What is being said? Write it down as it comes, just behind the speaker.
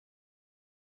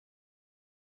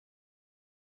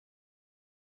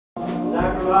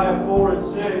Zechariah 4 and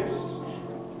 6.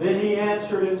 Then he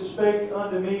answered and spake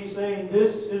unto me, saying,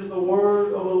 This is the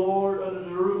word of the Lord unto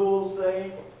Zerubbabel,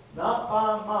 saying, Not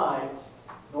by might,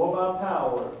 nor by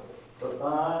power, but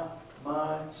by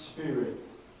my Spirit,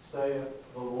 saith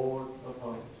the Lord of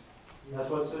hosts. That's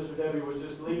what Sister Debbie was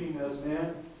just leading us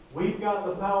in. We've got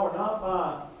the power not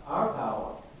by our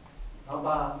power, not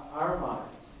by our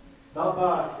might, not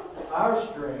by our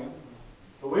strength,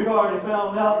 but we've already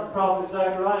found out that Prophet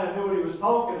Zechariah knew what he was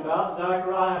talking about.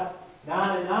 Zechariah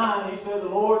 9 and 9, he said the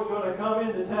Lord's going to come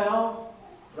into town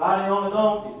riding on a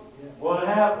donkey. What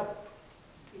happened?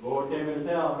 The Lord came into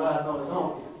town riding on a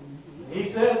donkey. He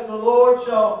said the Lord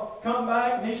shall come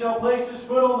back and he shall place his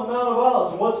foot on the Mount of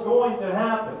Olives. And what's going to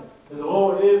happen is the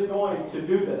Lord is going to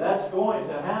do that. That's going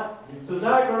to happen. So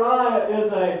Zechariah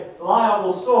is a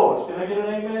liable source. Can I get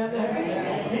an amen there?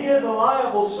 Amen. He is a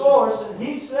liable source, and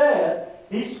he said,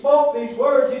 he spoke these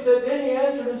words. He said, Then he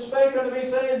answered and spake unto me,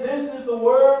 saying, This is the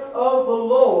word of the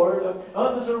Lord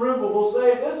unto Zerubbabel,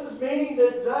 saying, This is meaning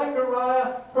that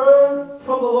Zechariah heard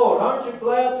from the Lord. Aren't you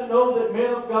glad to know that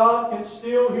men of God can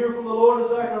still hear from the Lord as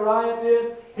Zechariah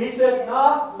did? He said,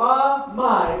 Not by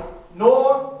might,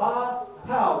 nor by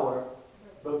power,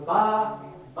 but by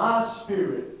my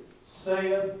Spirit,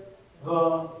 saith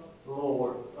the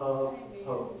Lord of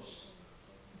hosts.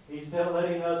 He's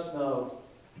letting us know.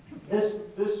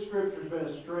 This scripture has been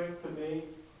a strength to me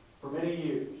for many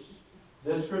years.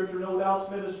 This scripture, no doubt, has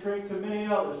been a strength to many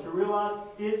others to realize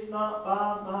it's not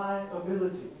by my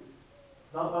ability.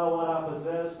 It's not by what I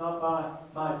possess, not by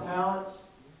my talents.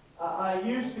 I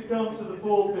used to come to the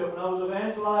pulpit when I was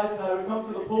evangelizing. I would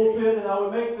come to the pulpit and I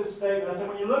would make this statement. I said,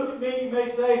 when you look at me, you may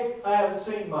say, I haven't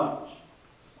seen much.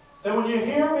 So when you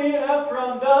hear me and after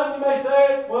I'm done, you may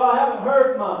say, well, I haven't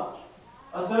heard much.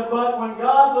 I said, but when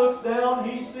God looks down,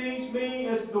 He sees me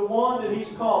as the one that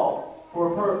He's called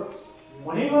for a purpose.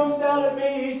 When He looks down at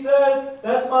me, He says,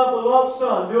 that's my beloved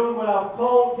Son doing what I've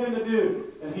called Him to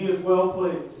do. And He is well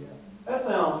pleased. That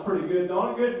sounds pretty good,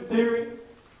 don't it? Good in theory.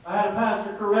 I had a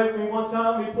pastor correct me one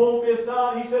time. He pulled me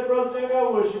aside. He said, Brother Jamie, I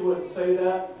wish you wouldn't say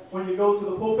that when you go to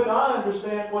the pulpit. I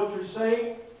understand what you're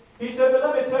saying. He said, but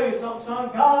let me tell you something, son.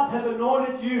 God has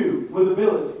anointed you with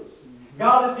abilities.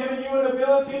 God has given you an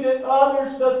ability that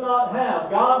others does not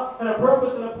have. God had a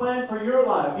purpose and a plan for your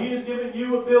life. He has given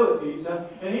you abilities.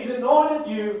 And He's anointed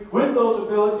you with those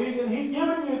abilities. And He's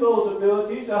given you those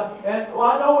abilities. And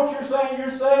I know what you're saying.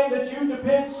 You're saying that you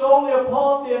depend solely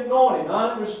upon the anointing.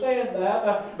 I understand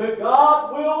that. But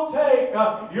God will take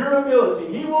your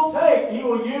ability. He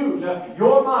will use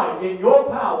your might and your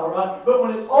power. But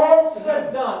when it's all said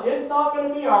and done, it's not going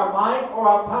to be our might or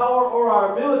our power or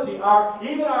our ability,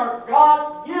 even our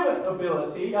God-given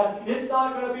ability. It's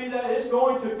not going to be that. It's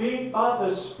going to be by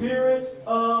the Spirit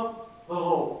of the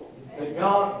Lord that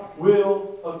God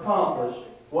will accomplish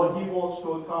what He wants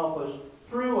to accomplish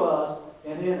through us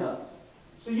and in us.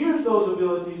 So use those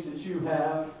abilities that you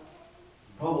have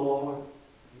for the Lord.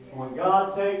 And when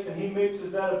God takes and He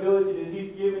mixes that ability that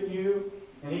He's given you,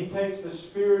 and He takes the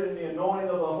Spirit and the anointing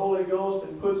of the Holy Ghost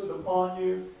and puts it upon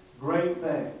you, great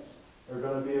things are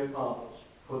going to be accomplished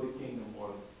for the kingdom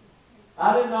work.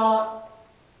 I did not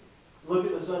look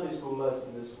at the Sunday school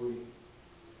lesson this week.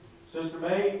 Sister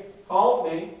May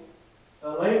called me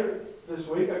later this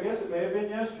week. I guess it may have been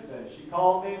yesterday. She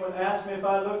called me and asked me if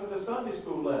I looked at the Sunday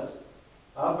school lesson.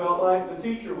 I felt like the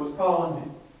teacher was calling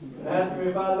me and asking me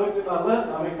if I looked at my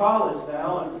lesson. I'm in college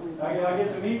now, and I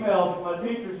get some emails from my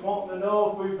teachers wanting to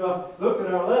know if we've looked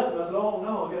at our lesson. I said, oh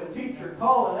no, I got a teacher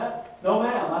calling that. No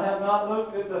ma'am, I have not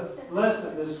looked at the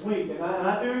lesson this week. And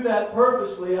I do that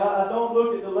purposely. I don't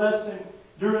look at the lesson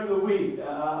during the week.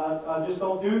 I just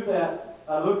don't do that.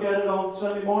 I look at it on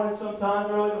Sunday morning sometimes,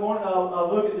 early in the morning.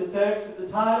 I'll look at the text, at the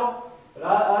title. But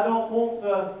I don't want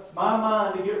my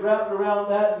mind to get wrapped around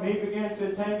that and me begin to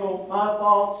entangle my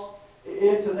thoughts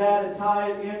into that and tie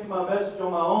it into my message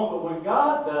on my own. But when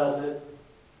God does it,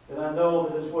 then I know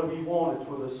that it's what He wanted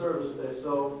for the service today.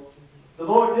 So the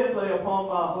Lord did lay upon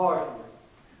my heart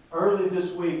early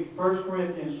this week, 1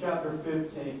 Corinthians chapter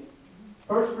 15.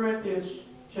 1 Corinthians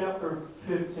chapter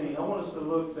 15. I want us to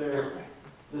look there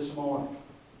this morning.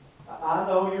 I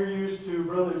know you're used to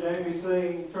Brother Jamie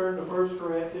saying, turn to 1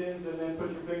 Corinthians and then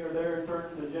put your finger there and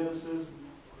turn to Genesis.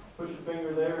 Put your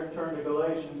finger there and turn to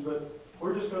Galatians. But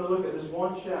we're just going to look at this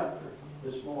one chapter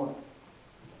this morning.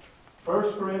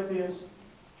 1 Corinthians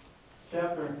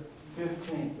chapter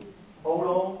 15. Hold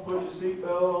on, put your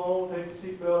seatbelt on, take the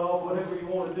seatbelt off, whatever you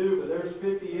want to do. But there's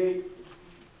 58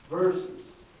 verses.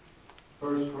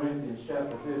 1 Corinthians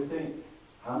chapter 15.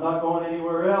 I'm not going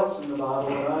anywhere else in the Bible,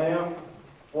 but I am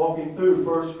walking through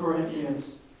 1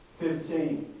 Corinthians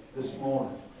 15. this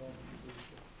morning.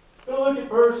 We're going to look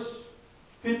at verse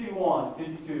 51,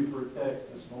 52 for a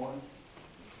text this morning.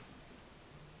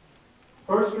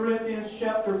 1 Corinthians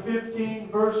chapter 15,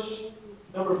 verse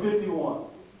number 51. It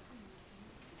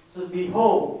says,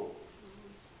 Behold,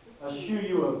 I shew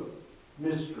you a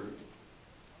mystery.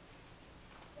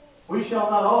 We shall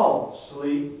not all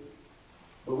sleep,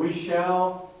 but we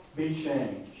shall be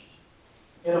changed.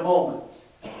 In a moment,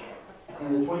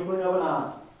 in the twinkling of an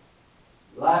eye,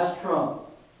 last trump,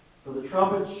 for the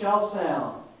trumpet shall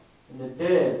sound, and the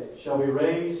dead shall be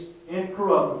raised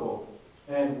incorruptible,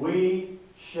 and we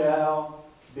shall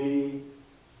be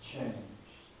changed.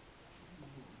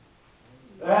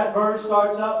 That verse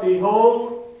starts out,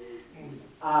 Behold,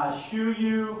 I shew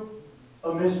you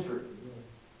a mystery.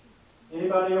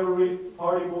 Anybody ever read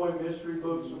Party Boy mystery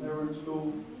books when they were in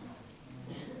school?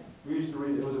 We used to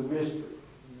read it. It was a mystery.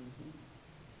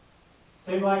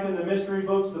 Seemed like in the mystery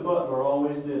books, the butler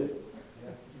always did it.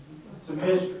 It's a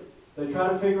mystery. They try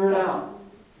to figure it out.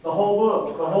 The whole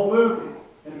book, the whole movie,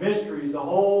 and mysteries, the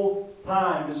whole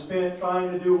time is spent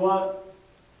trying to do what?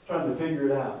 Trying to figure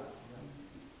it out.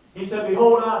 He said,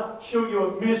 Behold, I show you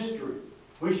a mystery.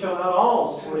 We shall not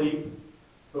all sleep,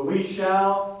 but we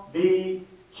shall be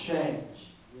changed.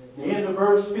 The end of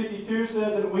verse 52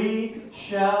 says that we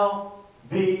shall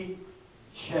be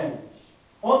changed.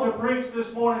 I want to preach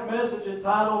this morning a message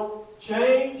entitled,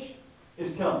 Change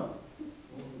is Coming.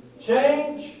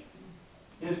 Change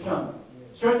is coming.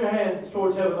 Stretch your hands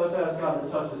towards heaven. Let's ask God to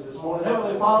touch us this morning.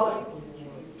 Heavenly Father,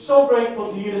 so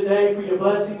grateful to you today for your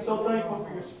blessing. So thankful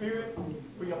for your Spirit,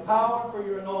 for your power, for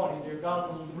your anointing, dear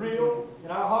God, this is real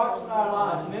in our hearts and our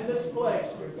lives and in this place,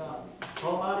 dear God.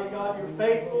 Almighty God, you're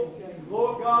faithful.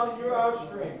 Lord God, and you're our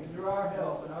strength, and you're our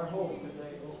help and our hope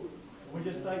today, Lord. We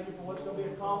just thank you for what's going to be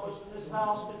accomplished in this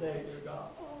house today, dear God.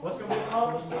 What's going to be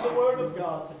accomplished in the Word of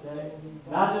God today.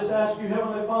 And I just ask you,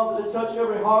 Heavenly Father, to touch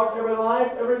every heart, every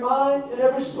life, every mind, and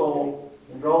every soul,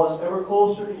 and draw us ever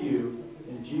closer to you.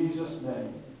 In Jesus'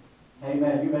 name.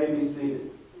 Amen. You may be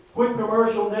seated. Quick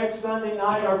commercial. Next Sunday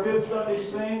night, our fifth Sunday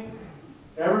sing.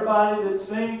 Everybody that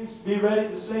sings, be ready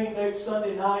to sing next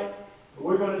Sunday night.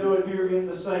 We're going to do it here in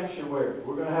the sanctuary.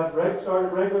 We're going to have start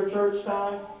at regular church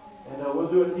time, and we'll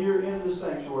do it here in the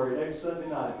sanctuary next Sunday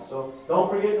night. So don't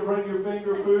forget to bring your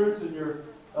finger foods and your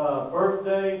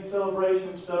birthday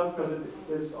celebration stuff, because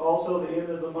it's also the end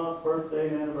of the month, birthday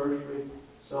and anniversary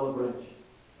celebration.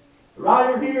 The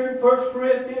writer here in 1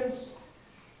 Corinthians,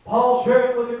 Paul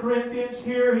sharing with the Corinthians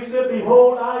here, he said,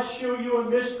 Behold, I shew you a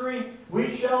mystery.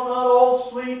 We shall not all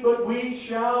sleep, but we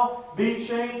shall be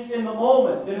changed in the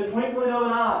moment, in the twinkling of an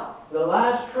eye. The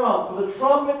last trump, for the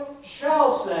trumpet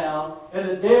shall sound, and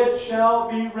the dead shall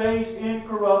be raised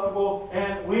incorruptible,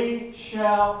 and we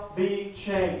shall be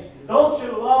changed. Don't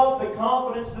you love the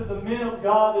confidence that the men of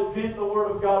God that penned the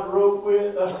Word of God wrote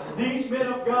with? These men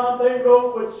of God, they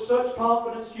wrote with such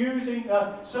confidence, using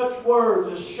such words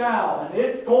as shall, and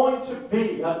it's going to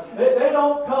be. They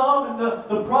don't come, and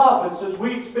the prophets, as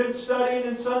we've been studying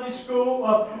in Sunday school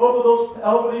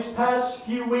over these past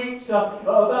few weeks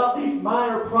about these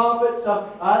minor prophets.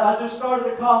 I just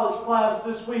started a college class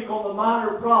this week on the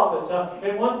minor prophets.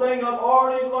 And one thing I've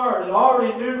already learned, and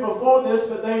already knew before this,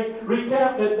 but they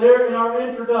recapped it there in our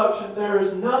introduction, there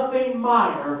is nothing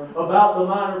minor about the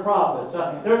minor prophets.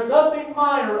 There's nothing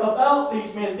minor about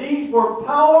these men. These were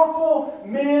powerful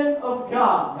men of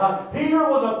God. Peter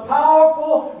was a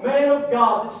powerful man of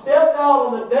God that stepped out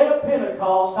on the day of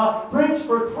Pentecost, preached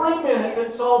for 3 minutes,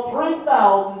 and saw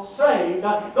 3,000 saved.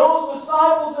 Those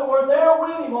disciples that were there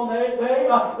with him on that day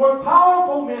were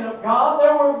powerful men of God.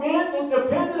 They were men that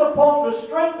depended upon the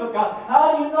strength of God.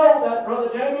 How do you know that, Brother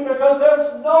Jamie? Because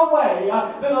there's no way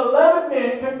that 11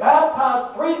 men could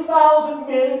baptize 3,000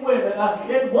 men and women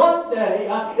in one day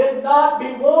and not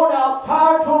be worn out,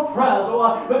 tired to a frazzle.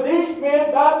 But these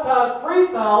men baptized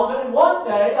 3,000 in one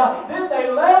day. Then they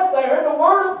left there, and the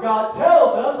Word of God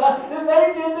tells us that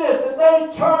they did this, that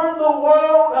they turned the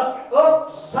world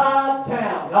upside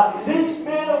down. These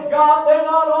men of God, they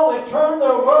not only turned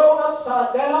their world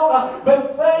upside down,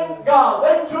 but thank God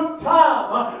they took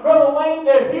time, Brother Wayne,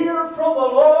 to hear from the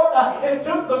Lord, and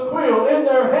took the quill in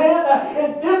their hand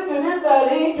and dipped it in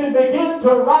that ink and began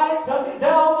to write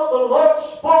down what the Lord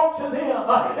spoke to them.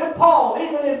 And Paul,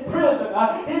 even in prison,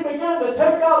 he began to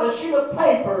take out a sheet of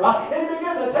paper, and he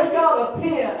began to take out a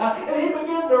pen, and he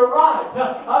began to write.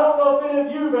 I don't know if any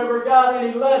of you have ever got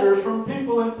any letters from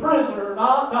people in prison or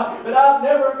not, but I've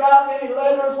never gotten any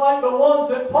letters like the ones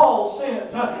that Paul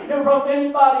sent from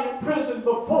anybody in prison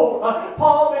before.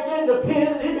 Paul began to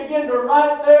pen, and he began to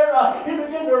write there. He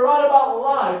began to write about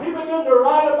life. He began to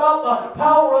write about the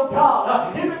power of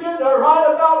God. He began to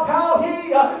write about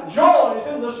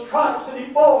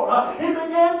 64. He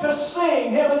began to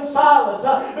sing, him and Silas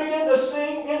began to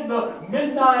sing in the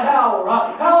midnight hour.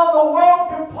 How in the world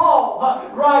can Paul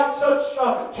write such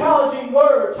challenging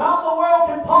words? How in the world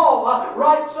can Paul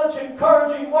write such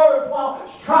encouraging words while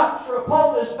stripes are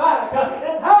upon his back?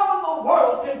 And how in the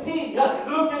world can he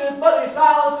look at his buddy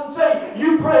Silas and say,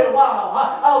 you pray a while,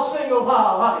 I'll sing a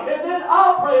while, and then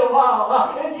I'll pray a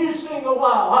while, and you sing a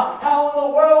while? How in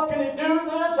the world can he do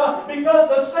this? Because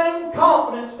the same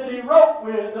confidence that he wrote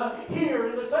with here,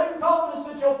 and the same confidence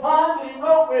that you'll find that he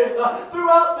wrote with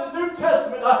throughout the New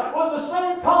Testament was the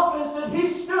same confidence that he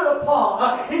stood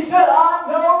upon. He said, I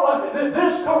know that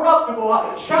this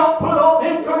corruptible shall put on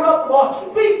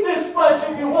incorruptible. Beat this flesh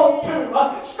if you want to.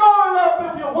 Scar it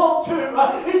up if you want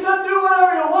to. He said, do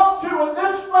whatever you want to with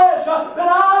this flesh, that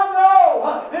I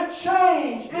know that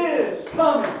change is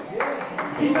coming.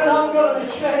 He said, I'm going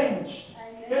to be changed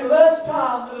in less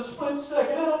time than a split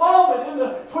second, in a moment, in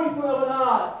the twinkling of an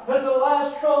eye. As the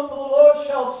last trump of the Lord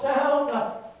shall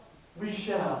sound, we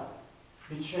shall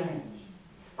be changed.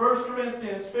 1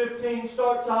 Corinthians 15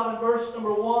 starts out in verse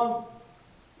number 1.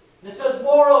 And it says,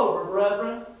 moreover,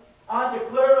 brethren, I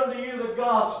declare unto you the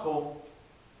gospel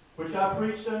which I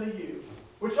preached unto you,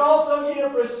 which also ye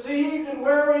have received, and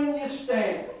wherein ye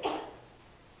stand,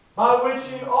 by which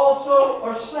ye also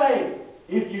are saved,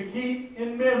 if you keep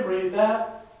in memory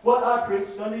that what I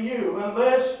preached unto you,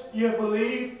 unless ye have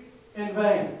believed in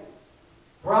vain.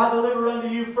 For I delivered unto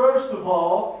you first of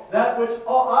all that which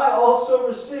I also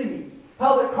received,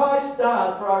 how that Christ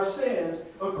died for our sins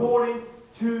according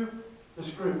to the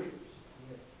Scriptures.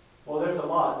 Well, there's a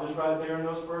lot just right there in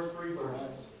those first 3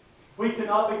 verses. We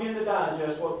cannot begin to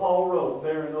digest what Paul wrote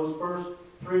there in those first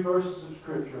 3 verses of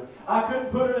Scripture. I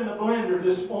couldn't put it in a blender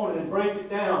this morning and break it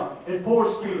down and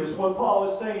force feed us what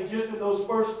Paul is saying just in those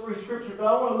first 3 Scriptures. But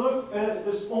I want to look at it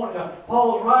this morning.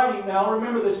 Paul's writing now.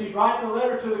 Remember this. He's writing a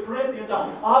letter to the Corinthians.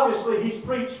 Obviously, he's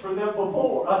preached for them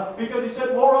before. Because he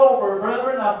said, moreover,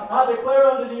 brethren, I declare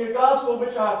unto you the gospel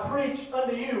which I preached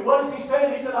unto you. What is he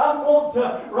saying? He said, I'm going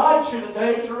to write you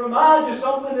today to remind you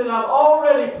something that I've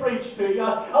already preached to you.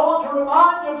 I want to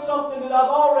remind you of something that I've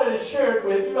already shared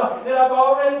with you, that I've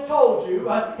already told you.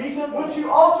 He said, which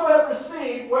you also have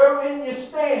received, wherein you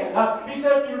stand. He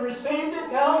said, you received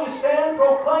it, now you stand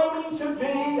proclaiming to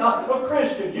be a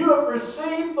Christian. You have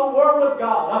received the Word of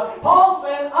God. Paul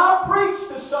said, I preached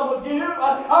to some of you,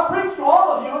 I preached to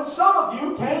all of you, and some of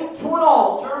you came to an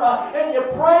altar, and you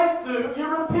prayed through, you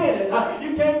repented,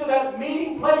 you came to that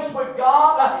meeting place with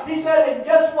God. He said, and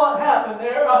guess what happened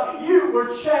there? You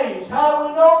were changed. How do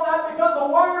we know that? Because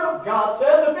the Word of God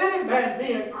says, if any man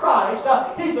be in Christ,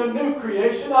 he's a new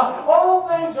creation. All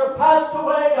things are passed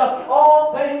away.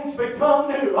 All things become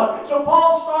new. So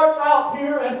Paul starts out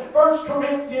here in 1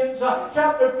 Corinthians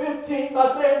chapter 15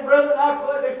 by saying, brethren,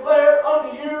 I declare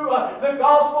unto you the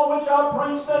gospel which I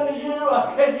preached unto you,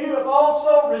 and you have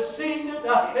also received it,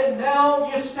 and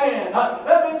now you stand.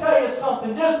 Let me tell you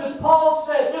something. Just as Paul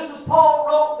said, just as Paul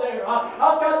wrote there,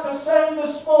 I've got to say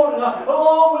this morning,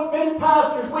 along with many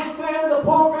pastors, we stand in the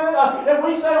pulpit and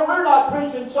we say, we're not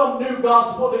preaching some new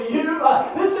gospel to you.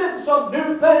 This isn't some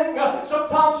new thing.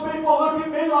 Sometimes people look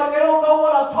at me like they don't know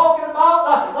what I'm talking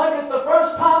about, like it's the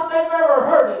first time they've ever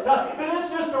heard it. But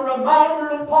it's just a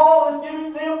reminder that Paul is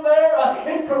giving them there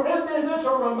in Corinthians. It's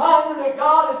a reminder that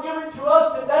God is giving to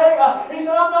us today. He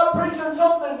said, I'm not preaching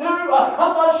something new.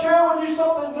 I'm not sharing with you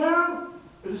something new.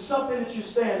 But it's something that you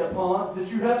stand upon, that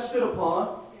you have stood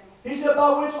upon. He said,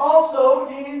 by which also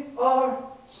ye are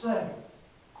saved.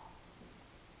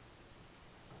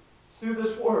 It's through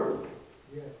this Word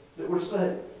that we're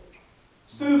saved.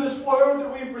 It's through this Word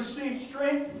that we've received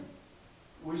strength,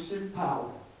 we receive power.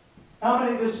 How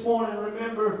many this morning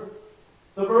remember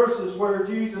the verses where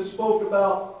Jesus spoke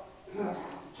about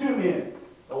 2 men,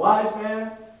 a wise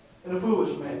man and a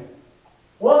foolish man?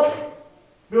 One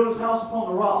built his house upon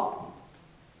the rock,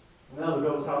 another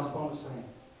built his house upon the sand.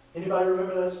 Anybody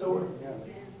remember that story? Yeah.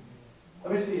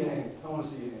 Let me see your hand. I want to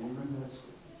see your hand. You remember that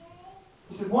story?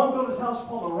 He said, one built his house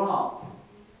upon the rock,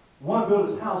 one built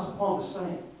his house upon the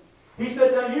sand. He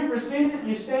said, now you've received it,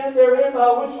 you stand therein,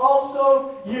 by which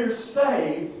also you're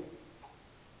saved.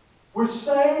 We're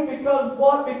saved because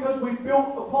what? Because we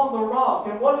built upon the rock.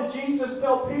 And what did Jesus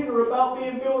tell Peter about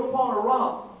being built upon a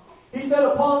rock? He said,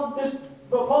 upon this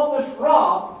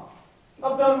rock,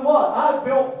 I've done what? I've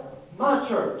built my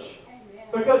church.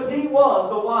 Because he was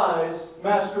the wise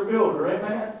master builder.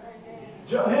 Amen?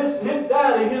 His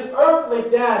daddy, his earthly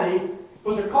daddy,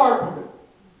 was a carpenter.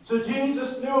 So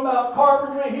Jesus knew about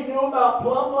carpentry. He knew about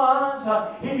plumb lines.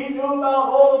 He knew about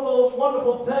all of those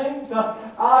wonderful things.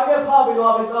 I guess Hobby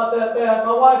Lobby's not that bad.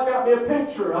 My wife got me a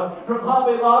picture from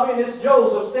Hobby Lobby, and it's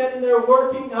Joseph standing there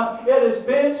working at his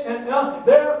bench, and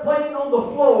there playing on the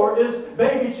floor is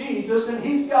baby Jesus, and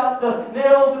he's got the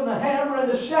nails and the hammer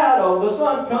and the shadow. The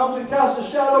sun comes and casts a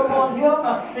shadow upon him,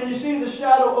 and you see the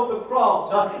shadow of the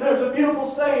cross. There's a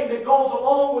beautiful saying that goes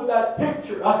along with that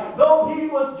picture. Though he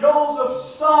was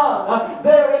Joseph's son,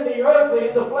 there in the earthly,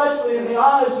 in the fleshly, in the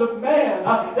eyes of man,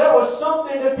 there was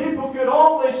something that people could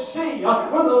only see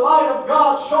when the light of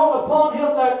God shone upon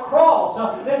him, that cross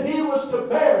that he was to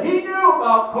bear. He knew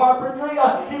about carpentry.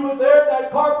 He was there in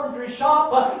that carpentry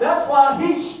shop. That's why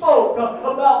he spoke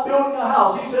about building a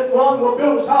house. He said one will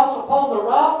build his house upon the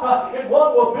rock, and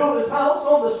one will build his house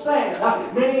on the sand.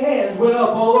 Many hands went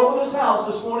up all over this house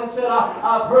this morning and said,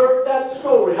 I've heard that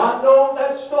story. I know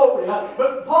that story.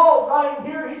 But Paul, right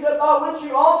here, he said, by which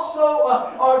you also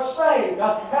are saved.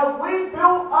 Have we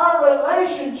built our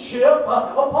relationship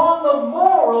upon the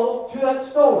moral to that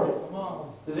story?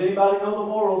 Does anybody know the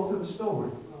moral to the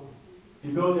story?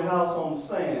 You build your house on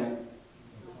sand,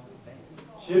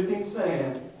 shifting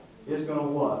sand, it's going to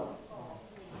what?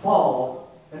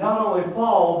 Fall. And not only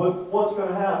fall, but what's going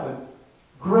to happen?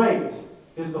 Great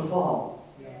is the fall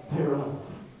thereof.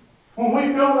 When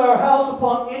we build our house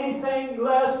upon anything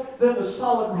less than the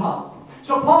solid rock.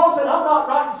 So Paul said, I'm not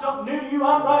writing something new to you.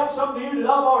 I'm writing something to you that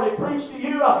I've already preached to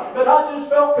you. But I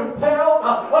just felt compelled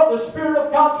of the Spirit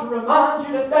of God to remind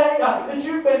you today that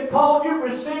you've been called. You've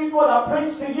received what I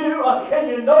preached to you. And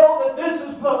you know that this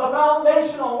is the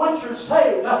foundation on which you're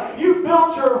saved. You've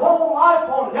built your whole life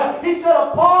on it. He said,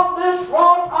 upon this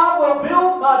rock I will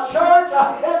build my church.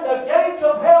 And the gates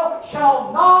of hell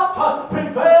shall not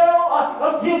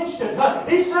prevail against it.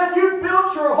 He said, you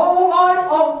built your whole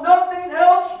life on nothing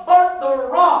else but the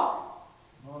rock.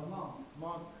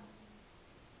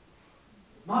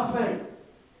 My faith,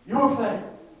 your faith,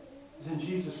 is in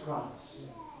Jesus Christ.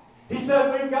 He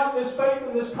said, we've got this faith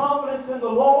and this confidence in the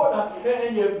Lord,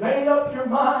 and you've made up your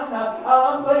mind.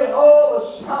 I'm laying all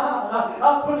aside.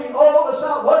 I'm putting all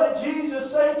aside. What did Jesus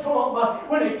say to him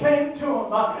when he came to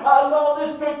him? I saw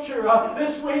this picture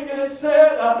this week, and it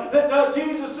said that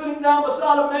Jesus sitting down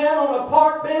beside a man on a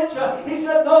park bench. He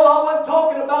said, no, I wasn't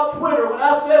talking about Twitter when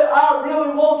I said, I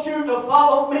really want you to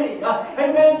follow me.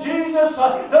 Amen. Jesus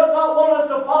does not want us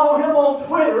to follow him on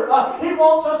Twitter. He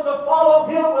wants us to follow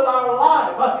him with our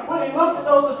life. When he looked at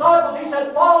those disciples, he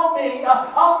said, follow me,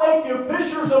 I'll make you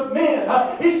fishers of men.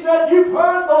 He said, you've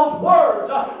heard those words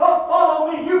of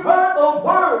follow me. You've heard those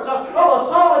words of a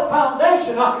solid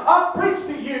foundation. I preached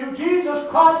to you Jesus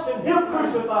Christ and him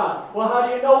crucified. Well, how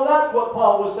do you know that's what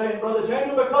Paul was saying, Brother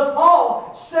Daniel? Because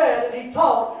Paul said and he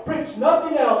taught, preached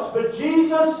nothing else but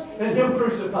Jesus and him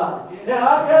crucified. And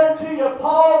I guarantee you,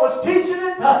 Paul was teaching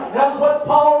it. That's what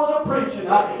Paul was preaching.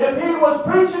 If he was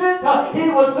preaching it, he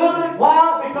was living it.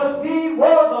 Why? Because he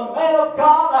was a man of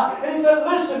God. And he said,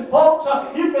 listen, folks,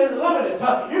 you've been living it.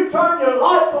 You turned your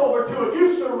life over to it.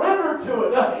 You surrendered to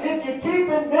it. If you keep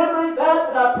in memory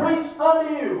that I preached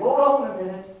unto you. Hold on a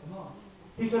minute.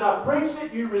 He said, I preached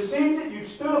it, you received it, you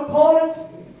stood upon it,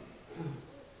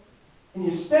 and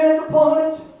you stand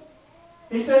upon it.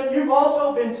 He said, you've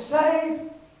also been saved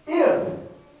if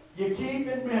you keep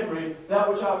in memory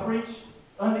that which I preached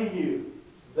unto you.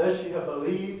 Thus you have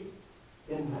believed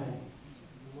in vain.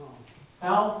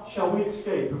 How shall we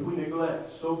escape if we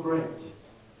neglect so great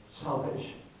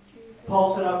salvation?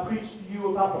 Paul said, I preached to you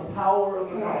about the power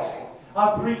of the gospel.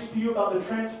 I preached to you about the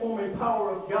transforming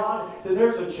power of God, that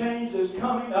there's a change that's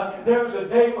coming. There's a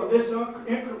day when this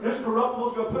corruptible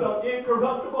is going to put on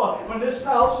incorruptible. When this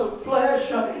house of flesh,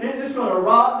 it is going to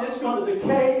rot and it's going to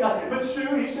decay. But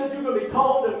soon, he said, you're going to be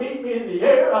called to meet me in the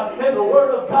air. And the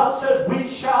Word of God says, we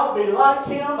shall be like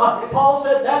Him. Paul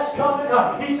said, that's coming.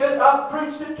 He said, I've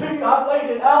preached it to you. I've laid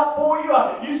it out for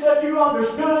you. You said you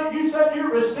understood it. You said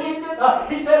you received it.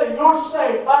 He said, and you're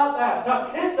saved by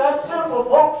that. It's that simple,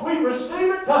 folks. We receive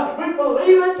it, we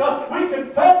believe it, we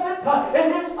confess it,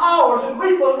 and it's ours, and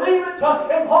we believe it,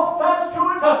 and hold fast to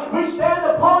it, we stand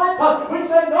upon it, we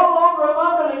say, no longer am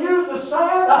I going to use the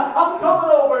sand, I'm coming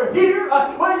over here.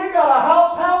 Well, you got a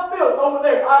house half built over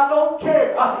there, I don't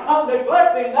care. I'm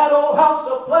neglecting that old house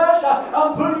of flesh,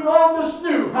 I'm putting on this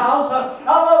new house. I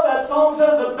love that song,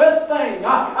 says the best thing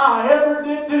I ever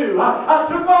did do. I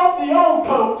took off the old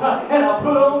coat, and I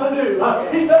put on the new.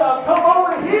 He said, I've come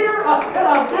over here, and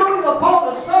I'm building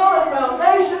upon the solid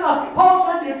foundation. Paul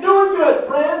said, you're doing good,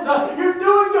 friends. You're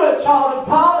doing good, child of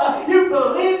God. You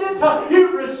believed it.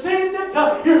 You received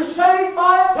it. You're saved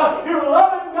by it. You're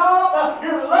loving God.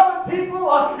 You're loving people.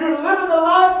 You're living the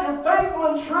life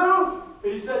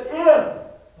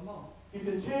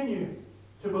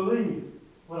believe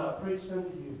what I preached unto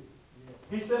you.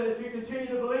 He said, if you continue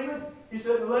to believe it, he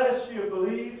said, unless you have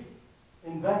believed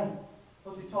in vain.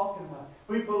 What's he talking about?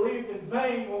 We believed in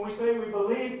vain when we say we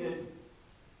believed it,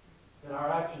 then our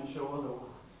actions show otherwise.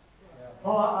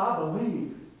 Oh, I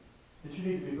believe that you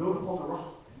need to be built upon the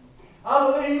rock.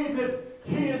 I believe that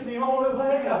He is the only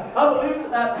way. I believe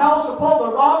that house upon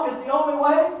the rock is the only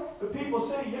way. But people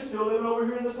say, you're still living over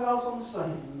here in this house on the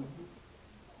sand.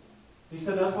 He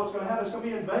said, that's what's going to happen. It's going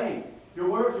to be in vain. Your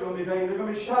words are going to be vain. They're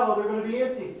going to be shallow. They're going to be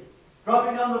empty.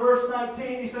 Dropping down to verse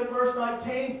 19, he said, verse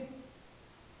 19.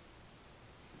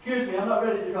 Excuse me, I'm not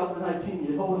ready to drop to 19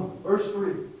 yet. Hold on. Verse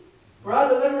 3. For I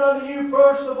delivered unto you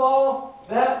first of all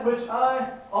that which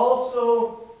I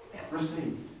also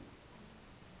received.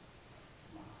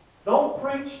 Don't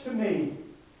preach to me.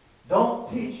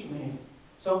 Don't teach me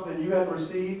something you have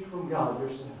received from God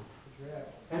yourself.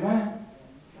 Amen?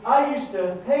 I used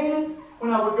to hate it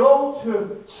when I would go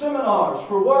to seminars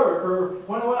for work, or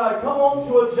when I come on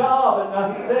to a job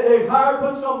and they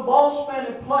put some boss man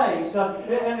in place, and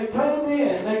they come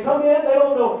in, they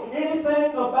don't know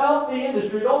anything about the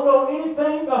industry, don't know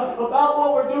anything about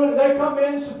what we're doing, and they come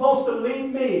in supposed to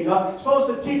lead me,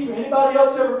 supposed to teach me. Anybody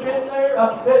else ever been there?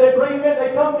 They bring them in,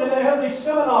 they come and they have these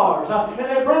seminars, and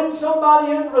they bring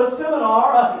somebody in for a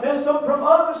seminar, and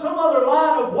some other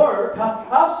line of work.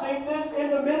 I've seen this in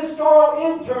the ministerial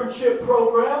internship program.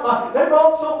 They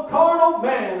brought some carnal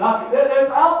man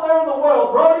that's out there in the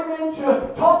world, brought him in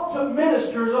to talk to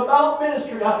ministers about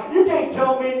ministry. You can't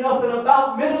tell me nothing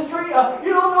about ministry.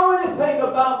 You don't know anything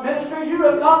about ministry. You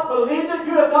have not believed it.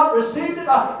 You have not received it.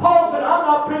 Paul said, I'm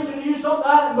not preaching to you something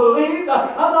I hadn't believed.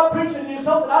 I'm not preaching to you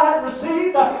something I hadn't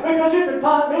received, because you can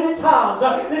find many times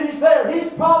that he's there.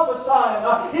 He's prophesying.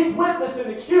 He's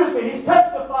witnessing. He's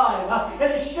testifying.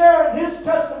 And he's sharing his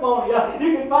testimony.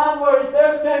 You can find where he's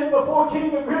there standing before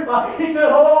King Agrippa. He said,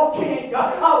 oh, King,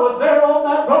 I was there on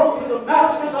that road to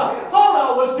Damascus. I thought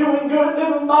I was doing good,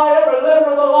 living by every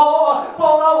letter of the law. I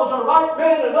thought I was a right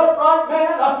man, an upright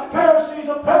man. Pharisees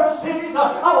of Pharisees.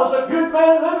 I was a good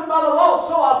man, living by the law.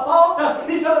 So I thought.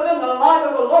 He said, and then the light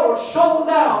of the Lord shone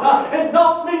down and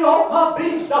knocked me off my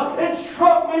beast and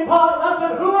struck me upon it. I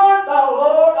said, who art thou,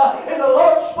 Lord? And the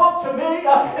Lord spoke to me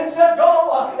and said,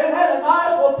 go, and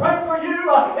Ananias will pray for you,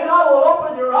 and I will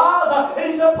open your eyes.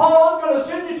 And he said, Paul, I'm going to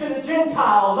send you to the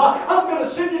Gentiles. I'm going to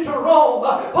send you to Rome.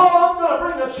 Paul, I'm going to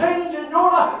bring a change in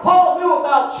your life. Paul knew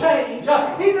about change.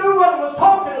 He knew what he was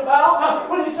talking about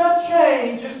when he said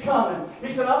change is coming.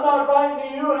 He said, I'm not writing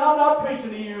to you and I'm not preaching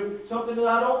to you something that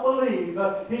I don't believe.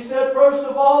 He said, first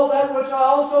of all, that which I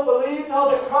also believe, how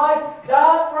that Christ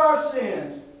died for our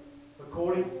sins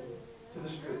according to the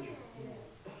Scripture.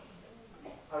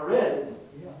 I read it.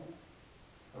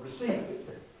 I received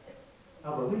it.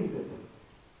 I believe it.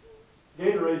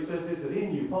 Gatorade says, is it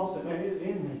in you? Paul said, man, it's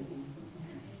in me.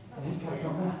 And it's got to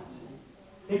come out.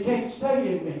 It can't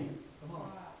stay in me.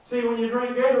 See, when you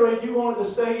drink Gatorade, you want it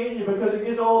to stay in you because it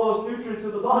gives all those nutrients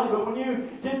to the body. But when you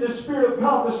get the Spirit of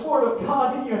God, this Word of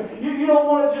God in you, you don't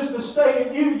want it just to stay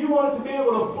in you. You want it to be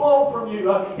able to flow from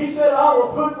you. He said, I will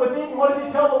put within you. What did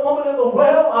he tell the woman in the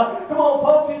well? Come on,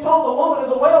 folks. He told the woman in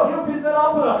the well, he said,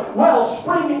 I'll put a well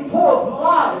springing forth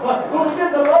life. When we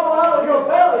get the flow out of your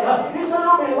belly, he said,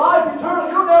 it'll be life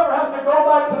eternal. You'll never have to go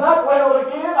back to that well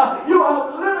again. You'll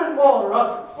have living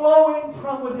water flowing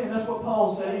from within. That's what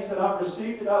Paul said. He said, I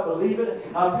received it. I believe it.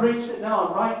 I preached it. Now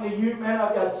I'm writing to you, man.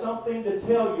 I've got something to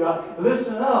tell you.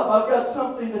 Listen up. I've got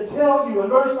something to tell you. In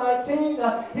verse 19,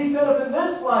 he said, if in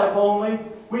this life only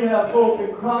we have hope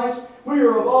in Christ, we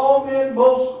are of all men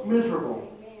most miserable.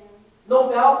 No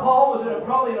doubt Paul was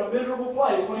probably in a miserable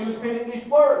place when he was penning these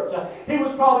words. He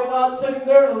was probably not sitting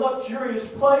there in a luxurious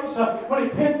place when he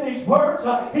penned these words.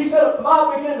 He said, if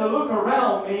I begin to look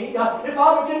around me, if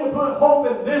I begin to put hope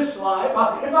in this life,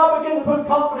 if I begin to put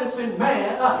confidence in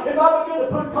man, if I begin to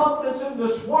put confidence in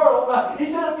this world, he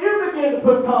said, if you begin to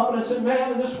put confidence in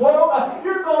man in this world,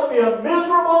 you're going to be a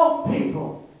miserable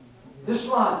people. This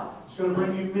life is going to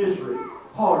bring you misery,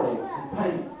 heartache, and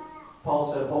pain.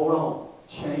 Paul said, hold on.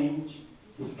 Change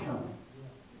is coming.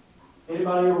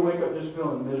 Anybody ever wake up just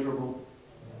feeling miserable?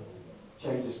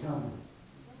 Change is coming.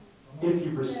 If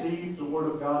you receive the Word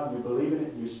of God and you believe in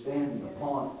it and you're standing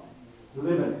upon it,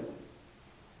 living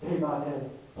it, day by day,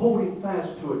 holding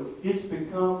fast to it, it's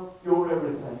become your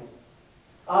everything.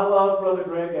 I love Brother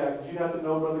Greg Atkins. You have to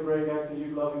know Brother Greg Atkins.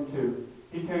 You love him too.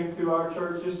 He came to our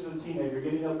church just as a teenager,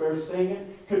 getting up there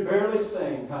singing, could barely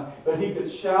sing, but he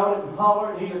could shout it and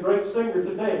holler it. He's a great singer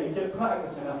today. He kept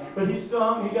practicing. But he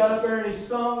sung, he got up there and he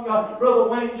sung. Brother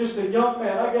Wayne, just a young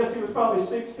man. I guess he was probably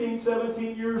 16,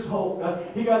 17 years old.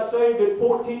 He got saved at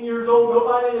 14 years old.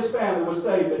 Nobody in his family was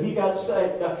saved, but he got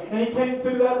saved. And he came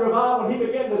through that revival and he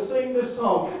began to sing this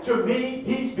song. To me,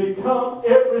 he's become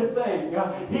everything.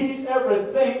 He's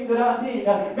everything that I need.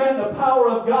 Man, the power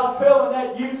of God fell in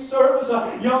that youth service.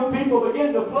 Young people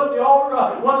began to flood the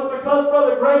altar. Was it because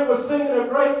Brother Greg was singing a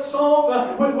great song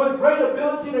with great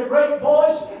ability and a great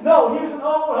voice? No, he was an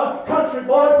old country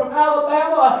boy from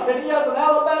Alabama, and he has an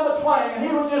Alabama twang, and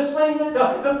he was just singing it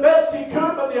the best he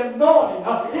could with the anointing.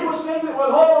 He was singing it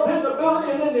with all of his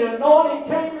ability, and then the anointing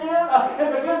came in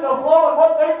and began to flow. And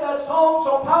what made that song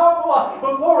so powerful?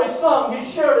 Before he sung, he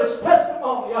shared his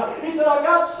testimony. He said, I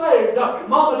got saved.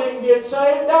 Mama didn't get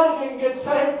saved. Daddy didn't get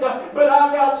saved. But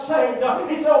I got saved.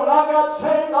 He said, when I got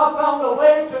saved, I found a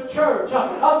way to church. I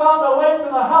found a way to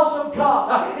the house of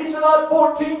God. He said, I'm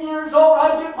 14 years old.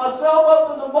 I get myself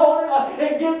up in the morning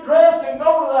and get dressed and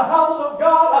go to the house of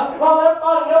God while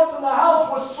everybody else in the house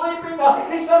was sleeping.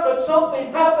 He said, but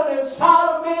something happened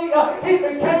inside of me. He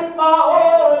became my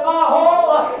all and my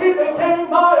whole. He became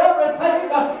my everything.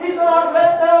 He said, I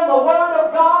read there in the Word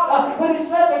of God when he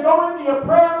said to go into your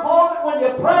prayer closet when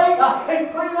you pray and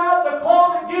clean out the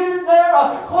closet, get in there,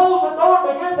 close the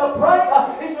door, begin to pray.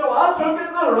 He said, well, I took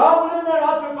it literal. I went in there and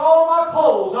I took all my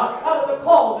clothes out of the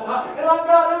closet. And I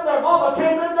got in there. Mama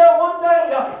came in there one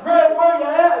day. Greg, where you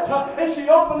at? And she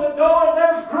opened the door and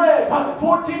there's Greg,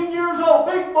 14 years old,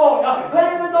 big boy,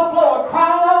 laying in the floor,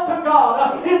 crying out to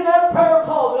God in that prayer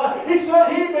closet. He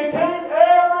said, he became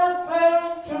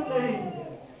everything to me.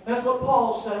 That's what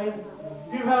Paul's saying.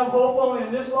 You have hope only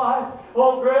in this life.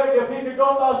 Oh, Greg, if he could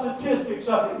go by statistics,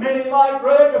 many like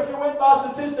Greg, if you went by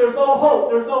statistics, there's no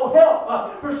hope, there's no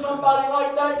help for somebody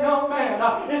like that young man.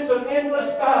 It's an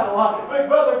endless battle. But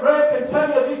Brother Greg can tell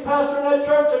you, as he's pastoring that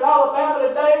church in Alabama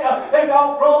today, they've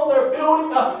outgrown their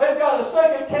building. They've got a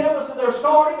second campus that they're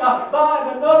starting,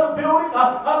 buying another building.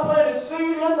 I planted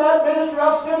seed in that ministry.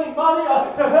 I'm sending money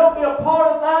to help be a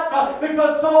part of that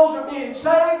because souls are being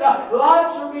saved,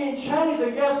 lives are being changed,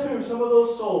 and guess who? Some of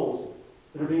those souls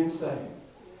that are being saved.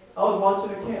 I was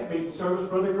watching a camp meeting service.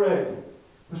 Brother Greg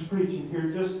was preaching here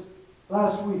just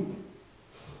last week.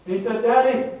 He said,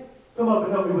 Daddy, come up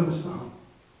and help me with the song.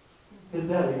 His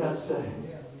daddy got saved.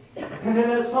 And in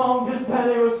that song, his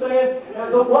daddy was saying,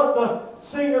 what the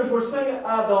singers were singing,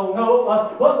 I don't know.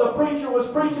 What the preacher was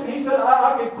preaching, he said,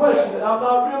 I can question it. I'm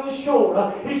not really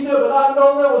sure. He said, but I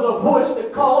know there was a voice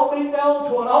that called me down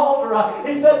to an altar.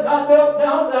 He said, and I knelt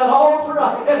down to that altar,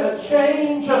 and a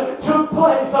change took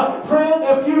place. Friend,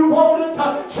 if you want it,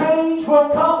 change will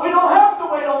come. We don't have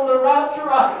to wait on the rapture.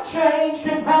 Change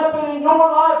can happen in your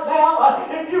life now.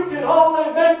 If you can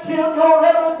only make Him your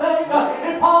everything.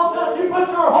 And Paul said, if you put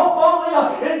your hope only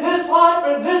in this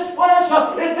life, in this flesh,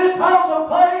 in this house of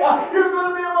clay, you're going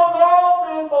to be among all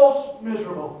men most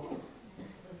miserable.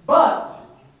 But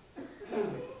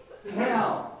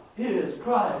now is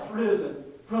Christ risen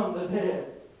from the dead.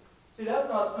 See, that's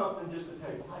not something just to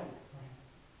take light.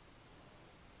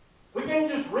 We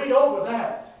can't just read over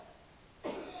that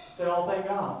and say, oh, thank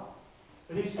God.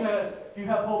 But he said, if you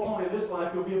have hope only in this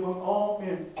life, you'll be among all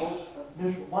men most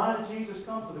miserable. Why did Jesus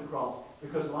come to the cross?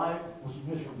 Because life was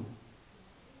miserable.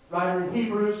 Writer in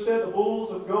Hebrews said the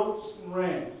bulls of goats and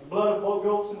rams, the blood of both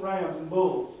goats and rams and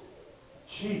bulls,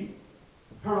 sheep,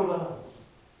 turtle doves.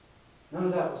 None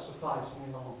of that would suffice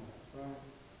any longer.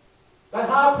 That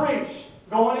high priest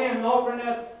going in and offering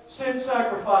that sin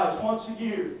sacrifice once a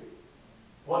year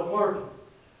wasn't working.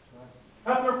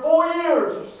 After 4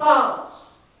 years of silence,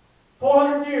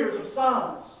 400 years of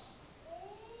silence,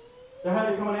 there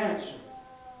had to come an answer.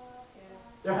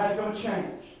 There had to come a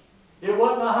change. It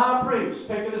wasn't a high priest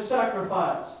taking a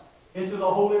sacrifice into the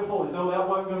Holy of Holies. No, that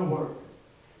wasn't going to work.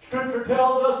 Scripture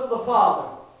tells us that the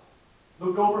Father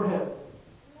looked over heaven.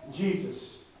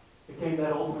 Jesus became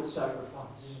that ultimate sacrifice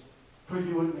for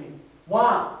you and me.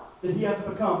 Why did He have to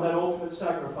become that ultimate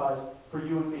sacrifice for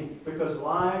you and me? Because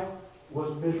life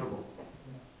was miserable.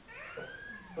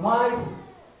 Life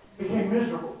became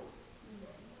miserable.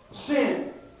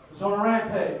 Sin was on a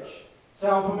rampage.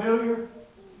 Sound familiar?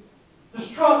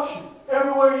 Destruction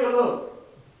everywhere you look.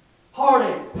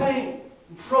 Heartache, pain,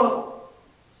 and trouble.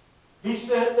 He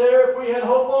said there, if we had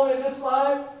hope only in this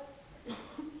life, you'd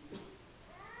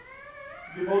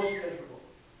be most miserable.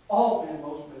 All men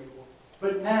most miserable.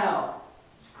 But now,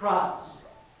 it's Christ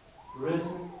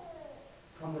risen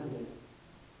from the dead.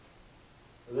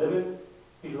 Living,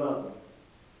 He loved me.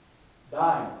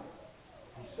 Dying,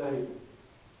 He saved me.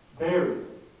 Buried,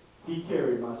 He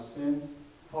carried my sins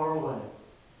far away.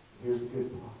 Here's the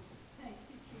good part.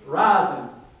 Rising,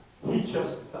 He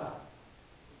justified.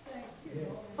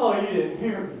 Oh, you didn't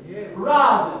hear me.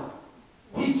 Rising,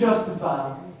 He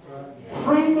justified.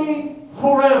 Free me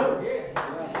forever.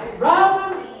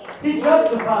 Rising, He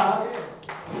justified.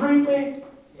 Free me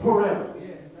forever.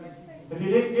 If you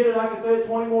didn't get it, I could say it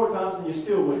 20 more times and you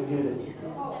still wouldn't get it.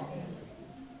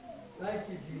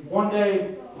 One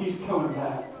day, He's coming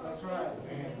back. That's right.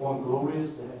 One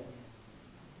glorious day.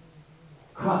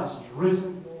 Christ is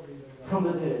risen from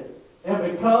the dead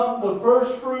and become the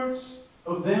first fruits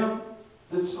of them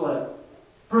that slept.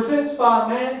 For since by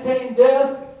man came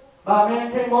death, by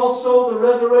man came also the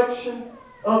resurrection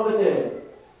of the dead.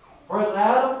 For as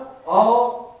Adam,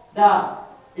 all died.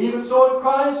 Even so in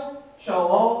Christ shall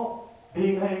all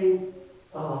be made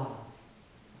alive.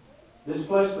 This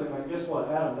fleshly man, guess what?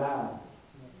 Adam died.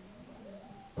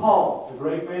 Paul, the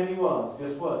great man he was,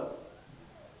 guess what?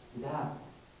 He died.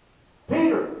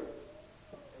 Peter,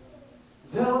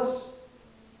 zealous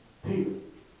Peter.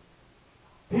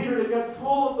 Peter that got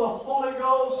full of the Holy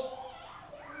Ghost,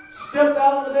 stepped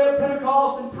out on the day of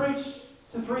Pentecost and preached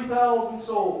to 3,000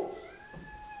 souls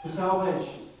to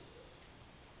salvation.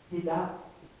 He died.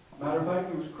 Matter of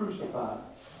fact, he was crucified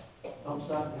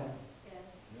upside down.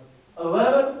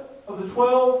 11 of the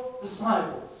 12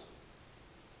 disciples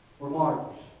were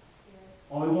martyrs.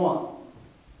 Only one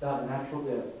died a natural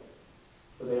death.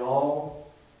 But they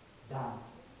all died.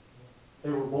 They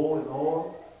were boiled in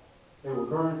oil. They were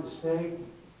burned at the stake.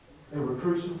 They were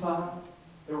crucified.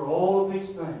 There were all of these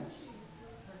things.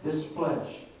 This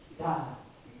flesh died.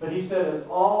 But he said, as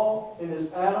all in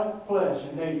this Adam flesh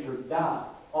and nature die,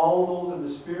 all those in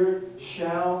the Spirit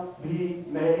shall be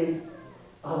made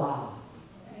alive.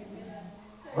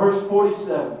 Verse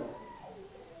 47.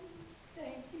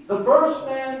 The first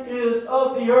man is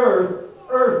of the earth,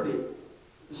 earthy.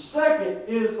 The second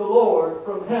is the Lord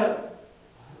from heaven.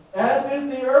 As is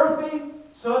the earthy,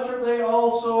 such are they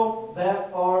also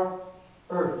that are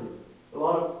earthy. A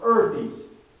lot of earthies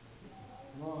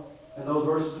in those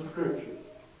verses of Scripture.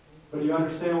 But do you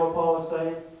understand what Paul is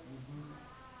saying?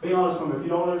 Be honest with me. If you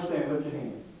don't understand, lift your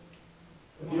hand.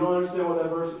 If you don't understand what that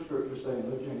verse of Scripture is saying,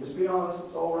 lift your hand. Just be honest,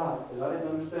 it's all right. Because I didn't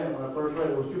understand when I first read it.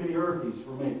 There was too many earthies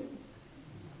for me.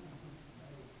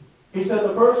 He said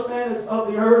the first man is of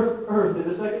the earth, earthy.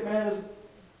 The second man is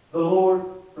the Lord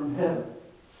from heaven.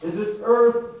 Is this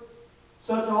earth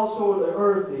such also are the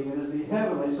earthy, and is the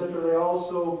heavenly, such are they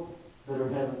also that are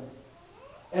heavenly.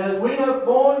 And as we have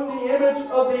borne the image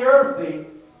of the earthy,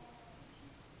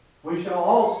 we shall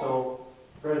also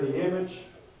bear the image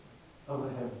of the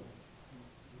heavenly.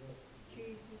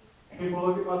 People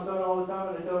look at my son all the time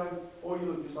and they tell him, "Boy, you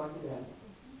look just like your dad."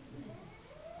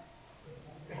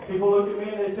 People look at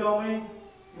me and they tell me,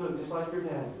 "You look just like your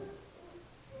dad."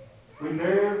 We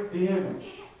bear the image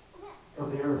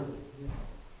of the earth.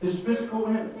 His physical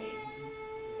image.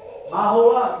 My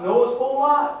whole life, Noah's whole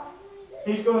life,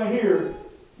 he's going to hear,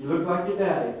 "You look like your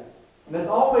daddy." And that's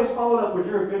always followed up with,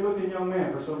 "You're a good-looking young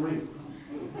man," for some reason.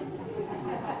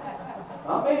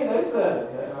 Not me, they said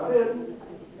it. I didn't.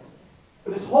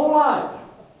 But his whole life,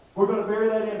 we're going to bear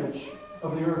that image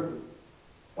of the earth.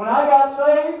 When I got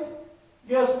saved,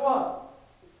 guess what?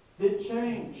 Didn't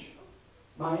change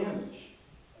my image.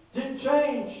 Didn't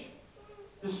change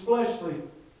this fleshly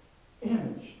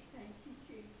image.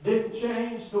 Didn't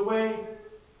change the way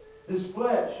this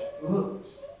flesh looks.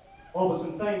 Oh, but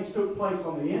some things took place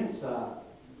on the inside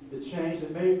that changed,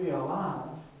 that made me alive.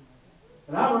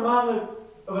 And I'm reminded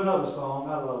of another song.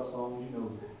 I love songs, you know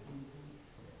that.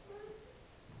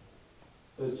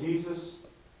 It says, Jesus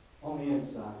on the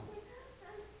inside,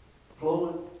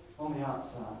 flowing on the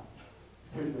outside.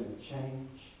 There's been a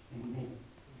change in me.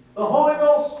 The Holy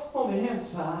Ghost on the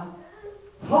inside,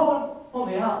 flowing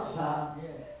on the outside.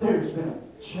 There's been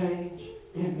a change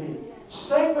in me.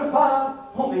 Sanctified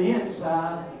on the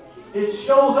inside. It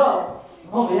shows up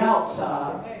on the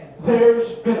outside. There's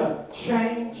been a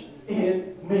change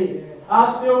in me.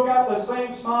 I've still got the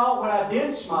same smile when I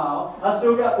did smile. I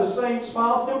still got the same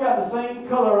smile, still got the same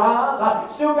color eyes. I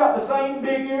still got the same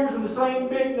big ears and the same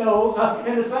big nose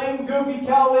and the same goofy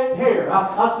cowlick hair.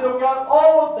 I still got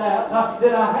all of that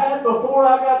that I had before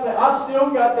I got saved. I still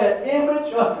got that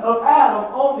image of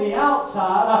Adam on the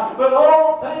outside. But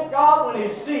oh, thank God when He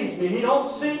sees me. He don't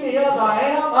see me as I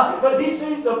am, but He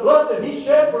sees the blood that He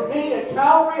shed for me at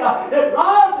Calvary. It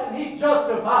rise and He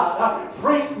justified.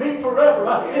 Freed me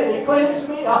forever. It cleansed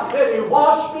me, that He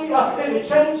washed me, that He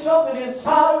changed something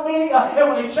inside of me.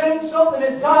 And when He changed something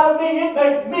inside of me, it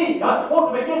made me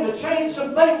want to begin to change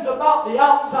some things about the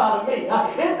outside of me.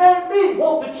 It made me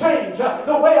want to change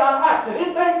the way I acted.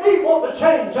 It made me want to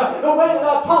change the way that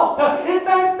I talked. It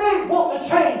made me want to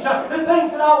change the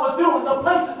things that I was doing, the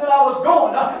places that I was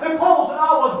going, the clothes that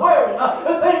I was wearing,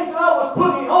 the things that I was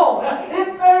putting on.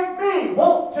 It made me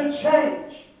want to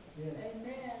change.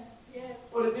 Amen. Yes.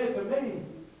 What it did to me.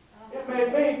 It made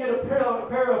me get a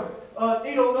pair of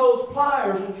needle-nose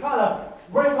pliers and try to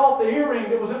break off the earring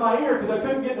that was in my ear because I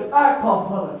couldn't get the back off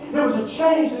of it. There was a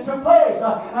change that took place.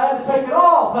 I had to take it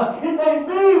off. It made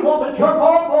me want to jerk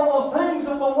off all those things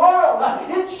of the world.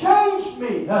 It changed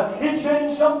me. It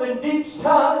changed something deep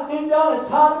down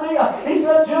inside of me. He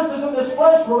said, just as in this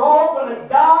flesh we're all going to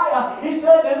die, He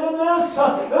said, and in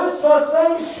this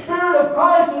same Spirit of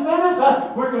Christ is in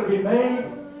us, we're going to be made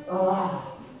alive.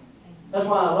 That's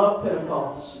why I love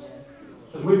Pentecost.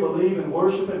 Because we believe in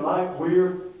worshiping like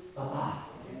we're alive.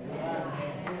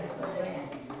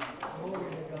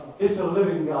 It's a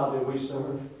living God that we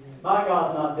serve. My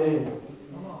God's not dead.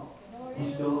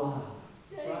 He's still alive.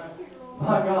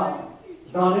 My God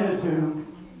is not in a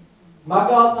tomb. My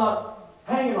God's not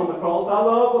hanging on the cross. I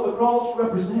love what the cross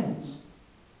represents.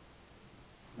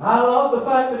 I love the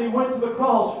fact that He went to the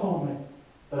cross for me.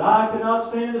 But I cannot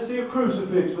stand to see a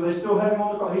crucifix where they still have Him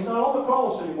on the cross. He's not on the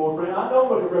cross anymore, friend. I know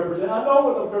what it represents. I know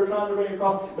what they're trying to bring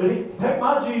across. But take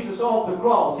my Jesus off the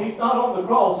cross. He's not on the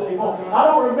cross anymore. I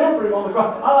don't remember Him on the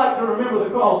cross. I like to remember the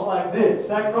cross like this.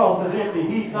 That cross is empty.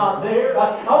 He's not there.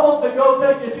 I want to go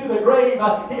take you to the grave.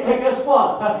 Hey, guess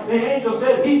what? The angel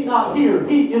said, He's not here.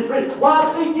 He is risen. Why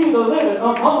seek ye the living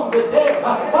among the dead?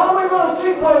 Why are we going to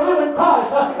seek for a living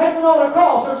Christ hanging on a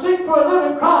cross, or seek for a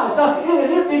living Christ in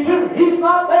an empty tomb? He's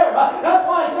not there. That's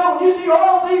why He said, when you see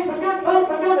all these things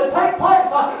begin to take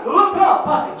place, look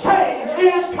up. Change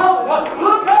is coming.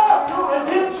 Look up. Your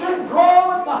redemption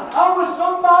draweth nigh. I wish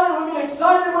somebody would get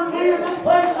excited with me in this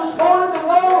place this morning to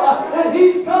know that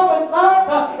He's coming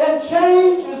back and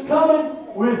change is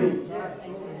coming with Him.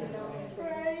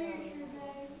 Praise your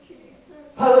name,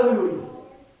 Jesus. Hallelujah.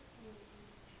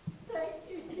 Thank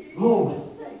you, Jesus. Lord.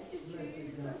 Thank you,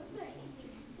 Jesus. Thank you,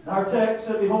 Jesus. Our text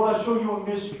said, behold, I show you a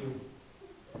mystery.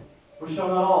 We shall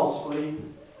not all sleep,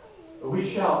 but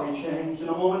we shall be changed in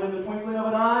a moment, in the twinkling of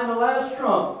an eye, in the last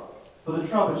trump. For the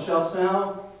trumpet shall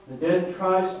sound, the dead in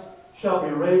Christ shall be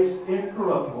raised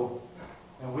incorruptible,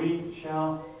 and we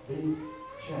shall be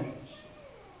changed.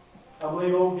 I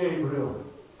believe old Gabriel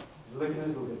is licking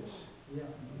his lips. Yeah.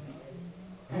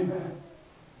 Amen.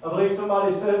 I believe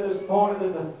somebody said this morning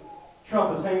that the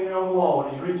trumpet's hanging there on the wall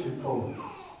and He's reaching for it.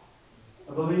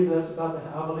 I believe that's about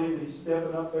the. I believe that He's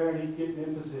stepping up there and He's getting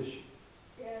in position.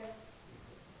 Yes.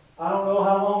 I don't know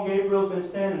how long Gabriel's been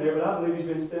standing there, but I believe he's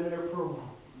been standing there for a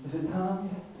while. Is it time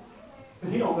yet?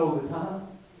 Because he don't know the time.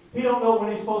 He don't know when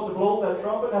he's supposed to blow that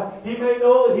trumpet. Now, he may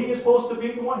know that he is supposed to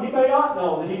be the one. He may not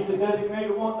know that he's the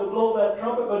designated one to blow that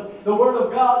trumpet, but the Word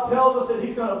of God tells us that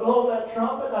He's going to blow that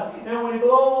trumpet. And when He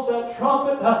blows that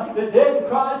trumpet, the dead in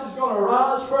Christ is going to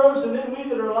rise first, and then we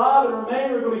that are alive and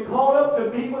remain are going to be caught up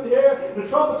to meet with the air. The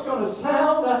trumpet's going to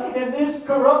sound, and this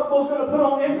corruptible is going to put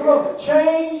on incorruptible.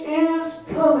 Change is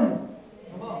coming.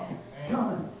 It's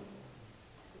coming.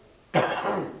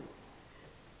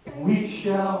 We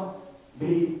shall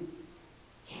be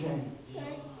changed.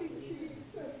 Thank you, Jesus.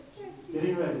 Thank you.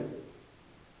 Getting ready to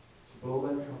blow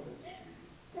that trumpet.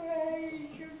 Praise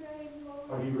your name, Lord.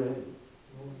 Are you ready?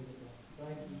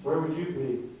 Where would you be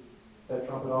if that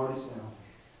trumpet already sounded?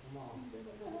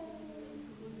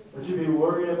 Would you be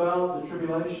worried about the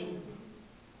tribulation?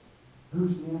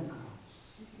 Who's the Antichrist?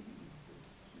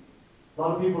 A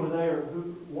lot of people today are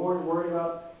worried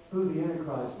about who the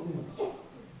Antichrist is.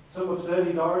 Some have said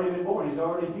he's already been born. He's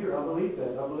already here. I believe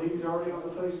that. I believe he's already on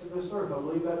the face of this earth. I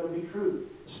believe that to be true.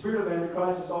 The spirit of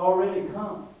Antichrist has already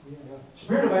come. The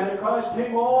spirit of Antichrist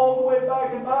came all the way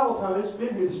back in Bible time. It's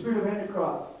been here. The spirit of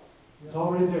Antichrist is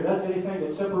already there. That's anything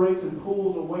that separates and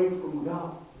pulls away from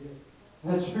God.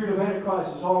 And that spirit of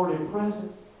Antichrist is already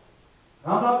present.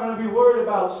 I'm not going to be worried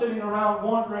about sitting around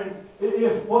wondering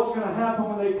if what's going to happen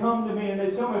when they come to me and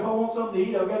they tell me if I want something to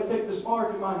eat, I've got to take this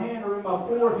mark in my hand or in my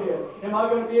forehead. Am I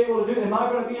going to be able to do it? Am I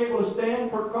going to be able to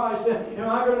stand for Christ? Am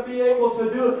I going to be able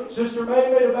to do it? Sister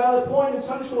May made a valid point in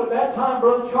Sunday school at that time.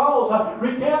 Brother Charles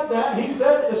recapped that. He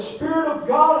said the Spirit of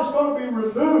God is going to be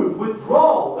removed,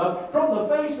 withdrawn from the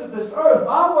face of this earth.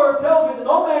 My word tells me that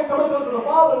no man cometh unto the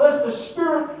Father unless the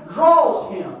Spirit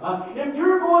draws him. If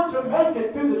you're going to make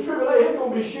it through the tribulation, it's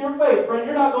going to be sheer faith, friend.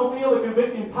 You're not going to feel the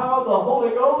convicting power of the the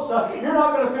Holy Ghost, you're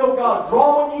not going to feel God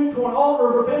drawing you to an altar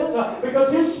of repentance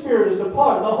because His Spirit is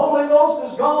departed. The Holy Ghost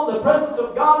is gone. The presence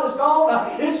of God is gone.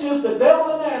 It's just the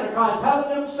devil and the Antichrist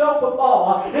having himself a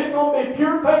ball. It's going to be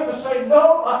pure faith to say,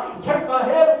 no, take my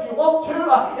head if you want to.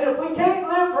 And if we can't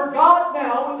live for God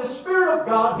now with the Spirit of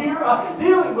God here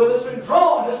dealing with us and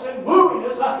drawing us and wooing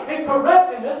us and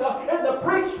correcting us and the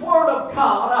preached Word of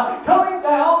God coming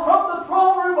down from the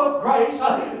throne room of grace,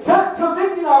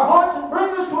 convicting our hearts and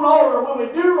bringing us to an altar when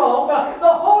we do wrong, the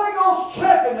Holy Ghost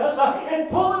checking us and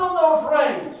pulling on those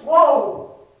reins.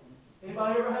 Whoa!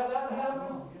 Anybody ever have that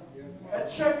happen? A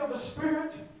check of the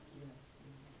Spirit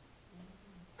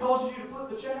causes you to flip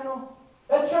the channel.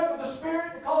 That check of the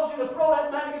Spirit that causes you to throw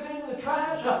that magazine in the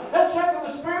trash. That check of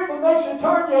the Spirit that makes you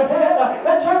turn your head.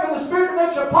 That check of the Spirit that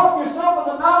makes you pop yourself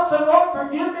in the mouth and say, Lord,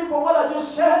 forgive me for what I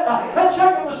just said. That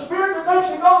check of the Spirit that makes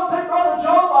you go and say, Brother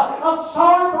Job, I'm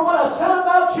sorry for what I said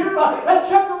about you. That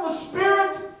check of the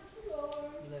Spirit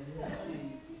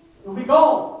will be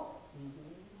gone.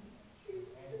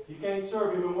 You can't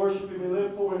serve Him and worship Him and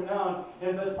live for Him now.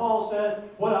 And as Paul said,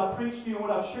 what I preached to you and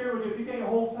what I've shared with you, if you can't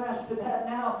hold fast to that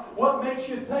now, what makes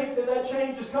you think that that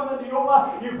change is coming into your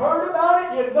life? You've heard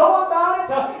about it, you know about it,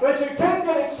 but you can't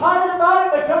get excited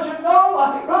about it because you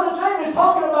know, Brother James is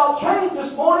talking about change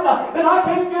this morning, then I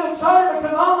can't get excited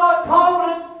because I'm not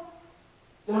confident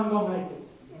that I'm going to make it.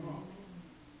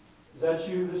 Is that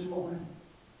you this morning?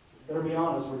 You better be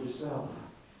honest with yourself.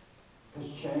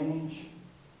 Because change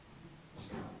is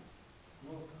coming.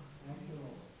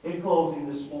 In closing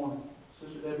this morning,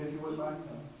 Sister Debbie, if you would mind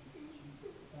come.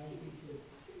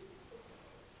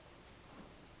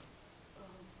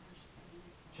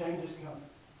 Change is coming.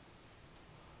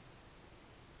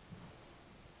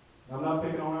 I'm not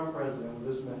picking on our president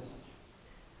with this message.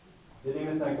 Didn't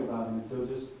even think about him until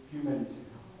just a few minutes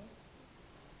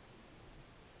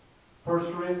ago.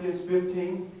 1 Corinthians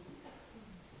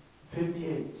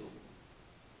 15:58.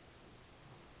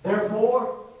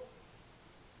 Therefore,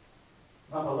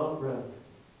 my beloved brethren.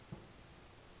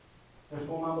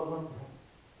 Therefore, my beloved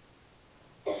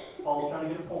brethren. Paul's trying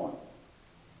to get a point.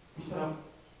 He said,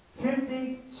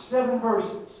 57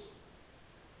 verses.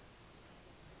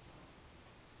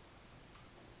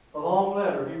 A long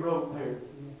letter he wrote there.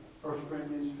 1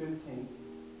 Corinthians 15.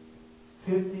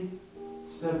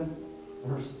 57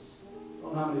 verses. I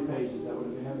don't know how many pages that would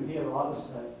have been, but he had a lot to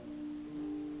say.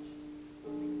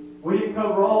 We didn't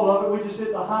cover all of it. We just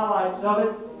hit the highlights of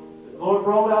it. The Lord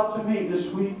brought out to me this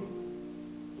week.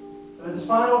 And in this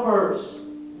final verse,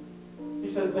 He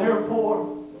said, therefore,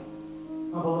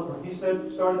 my beloved, He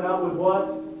said, started out with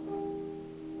what?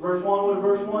 Verse 1, what did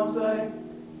verse 1 say?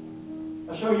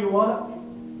 I show you what?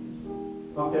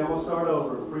 Okay, we'll start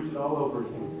over. Preach it all over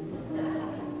again.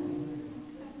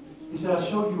 He said, I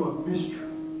show you a mystery.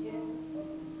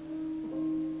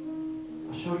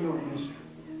 I show you a mystery.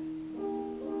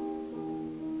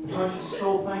 The church is so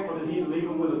thankful that He'd leave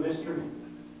them with a mystery.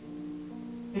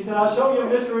 He said, I show you a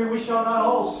mystery. We shall not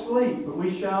all sleep, but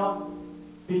we shall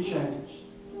be changed.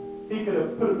 He could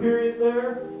have put a period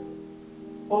there,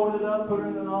 folded it up, put it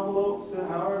in an envelope, said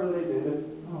however they did it.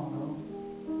 I don't know.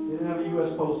 They didn't have a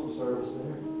U.S. Postal Service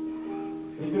there.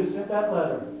 He could have sent that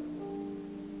letter.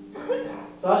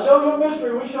 So I show you a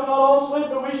mystery. We shall not all sleep,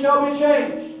 but we shall be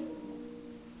changed.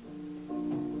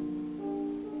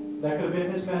 That could have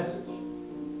been his message.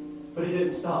 But he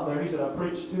didn't stop there. He said, I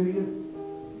preached to you.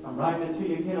 I'm writing it to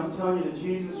you again. I'm telling you that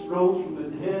Jesus rose from the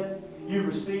dead. You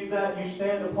receive that. You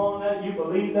stand upon that. You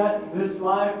believe that. This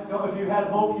life, if you had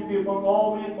hope, you'd be among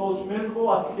all men most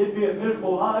miserable. It'd be a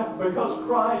miserable life because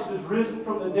Christ is risen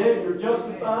from the dead. You're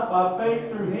justified by faith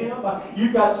through Him.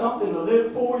 You've got something to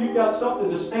live for. You've got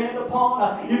something to stand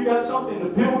upon. You've got something to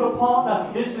build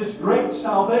upon. It's this great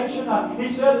salvation. He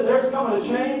said that there's coming a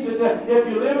change. And that if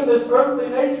you live in this earthly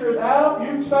nature as Adam, if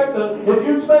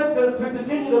you expect to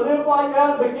continue to live like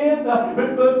Adam, begin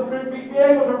be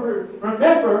able to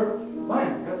remember.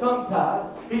 Man, got tongue-tied.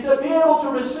 He said, be able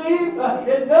to receive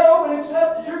and know and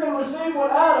accept that you're going to receive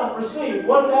what Adam received.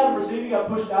 What did Adam receive? He got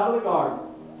pushed out of the garden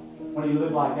when he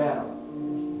lived like Adam.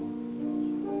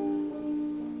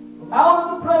 Out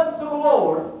of the presence of the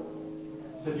Lord.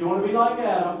 He said, if you want to be like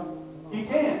Adam, you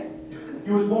can.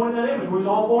 He was born in that image. We was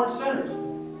all born sinners.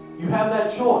 You have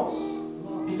that choice.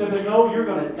 He said, but no, you're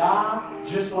going to die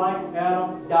just like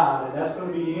Adam died. And that's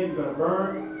going to be the end. You're going to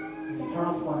burn in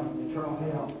eternal flame, eternal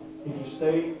hell. If you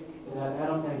stay in that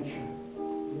Adam nature.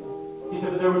 He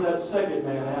said, but there was that second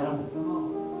man, Adam.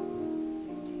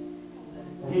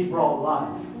 And he's brought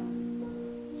life.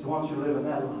 So why don't you live in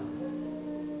that life?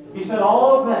 He said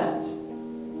all of that.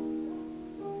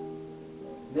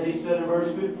 And then he said in verse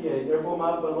 58, therefore,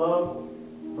 my beloved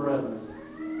brethren.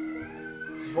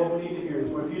 This is what we need to hear. If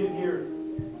you didn't hear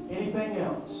anything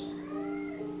else,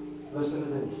 listen to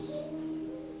this.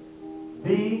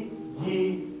 Be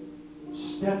ye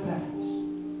steadfast.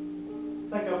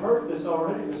 I think I've heard this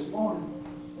already this morning.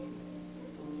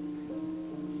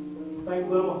 I think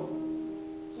little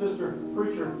sister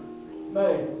preacher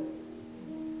May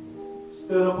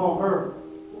stood up on her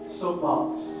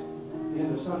soapbox at the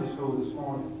end of Sunday school this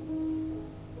morning.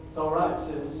 It's all right,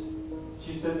 sis.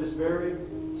 She said this very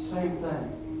same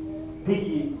thing. Be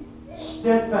ye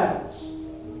steadfast,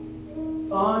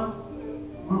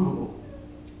 unmovable,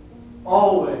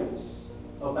 always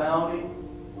abounding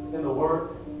in the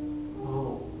work of the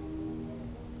Lord.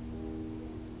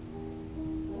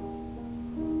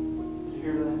 Did you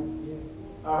hear that?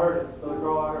 I heard it. Brother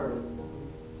Crow, I heard it.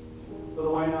 Brother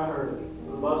Wayne, I heard it.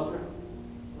 Brother Buster,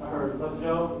 I heard it. Brother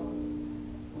Joe,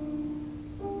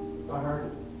 I heard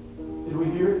it. Did we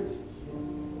hear it?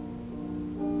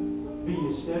 Be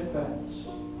ye steadfast,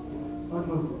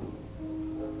 unmovable,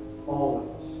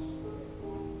 always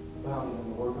abounding in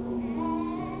the work of the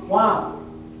Lord. Why?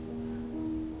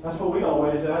 That's what we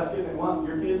always ask, isn't it? Why?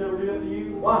 Your kids ever do that to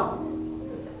you? Why?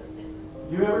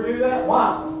 You ever do that?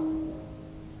 Why?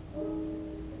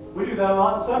 We do that a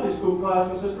lot in Sunday school class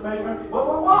with Sister May. Why?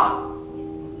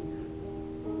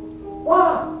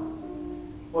 Why?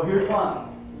 Well, here's why.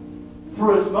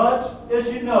 For as much as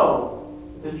you know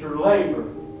that your labor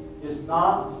is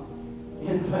not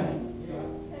in vain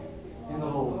in the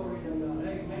Lord.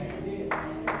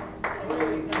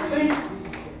 See,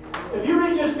 if you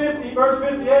read just verse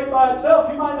 58 by itself,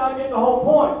 you might not get the whole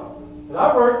point. But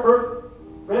I've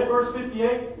read verse 58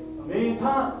 a million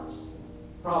times,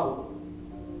 probably.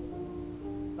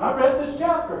 I've read this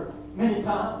chapter many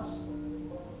times.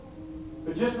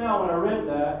 But just now when I read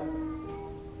that,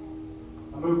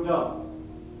 I moved up.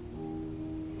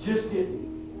 Just kidding.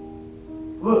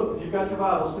 Look, if you've got your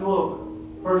Bible still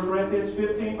open. 1 Corinthians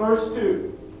 15, verse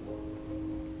 2.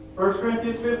 1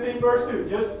 Corinthians 15, verse 2.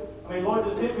 Lord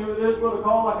just hit me with this, Brother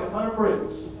Call, like a ton of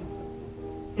bricks.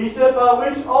 He said, by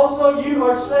which also you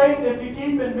are saved, if you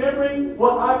keep in memory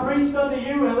what I preached unto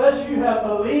you, unless you have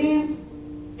believed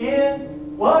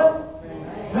in what?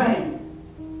 Vain.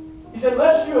 He said,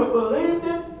 unless you have believed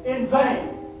it in vain.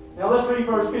 Now let's read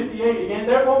verse 58 again.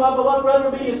 Therefore, my beloved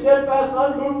brethren, be ye steadfast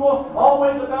and unmovable,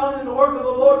 always abounding in the work of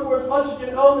the Lord, for as much as you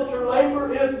know that your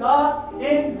labor is not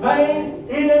in vain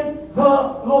in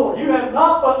the Lord. You have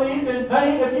not believed in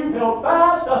vain if you held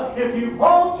fast, if you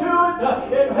hold to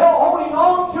it, holding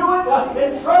on to it,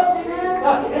 and trusting in it.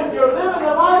 If you're living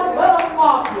a life, let them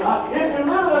mock you. If you're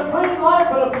living a clean life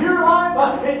and a pure life,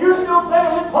 and you're still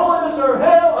saying it's holiness or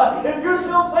hell, if you're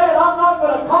still saying I'm not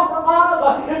going to compromise,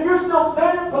 if you're still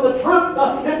standing for the truth,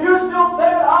 if you're still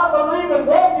saying I believe in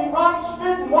walking right,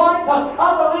 spitting white, I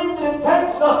believe that it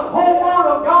takes the whole Word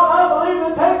of God. I believe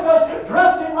it takes us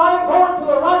dressing right, going to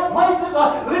the right places,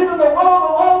 leaving the world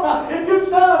alone. If you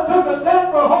took a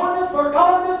stand for holiness, for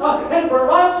godliness, and for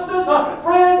righteousness,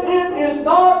 friend, it is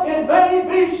not in vain.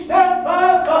 Be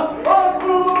steadfast,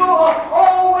 unmovable,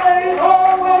 always,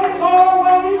 always,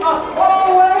 always,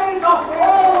 always,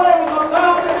 always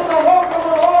abounding in the work of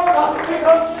the Lord,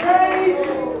 because change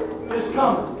is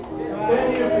coming. Stand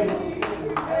to your feet.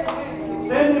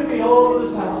 Stand to your feet all over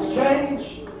this house. Change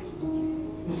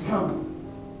is coming.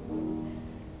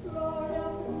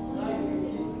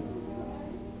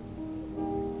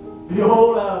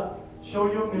 Behold, I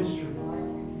show you a mystery.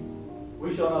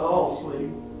 We shall not all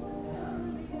sleep.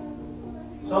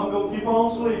 Some go keep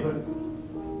on sleeping.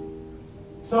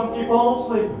 Some keep on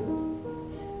sleeping.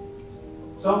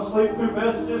 Some sleep through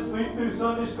messages, sleep through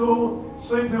Sunday school,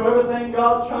 sleep through everything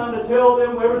God's trying to tell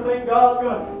them, everything God's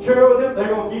going to share with them. They're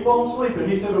going to keep on sleeping.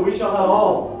 He said, but we shall not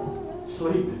all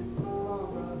sleep,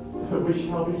 but we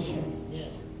shall be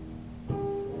changed.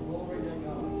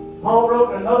 Paul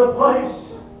wrote in another place,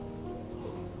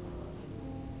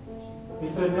 he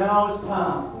said, now is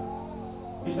time.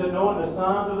 He said, knowing the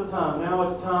signs of the time, now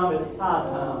is time, it's high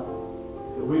time,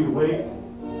 that we wake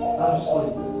out of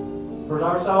sleep. For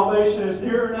our salvation is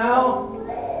here now,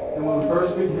 and when we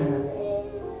first began.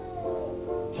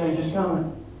 Change is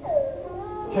coming.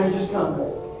 Change is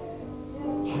coming.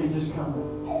 Change is coming.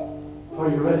 Are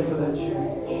you ready for that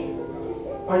change?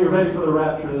 Are you ready for the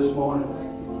rapture this morning?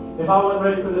 If I wasn't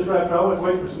ready for this rapture, I wouldn't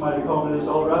wait for somebody to call me to this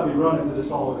altar. I'd be running to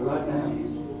this altar right now.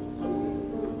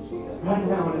 Right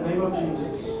now, in the name of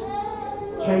Jesus.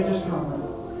 Change is coming.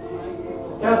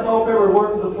 Cast off every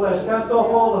work of the flesh. Cast off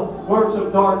all the works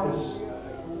of darkness.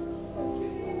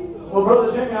 Well,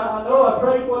 Brother Jimmy, I know I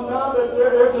prayed one time, but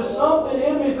there's just something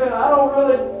in me saying, I don't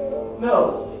really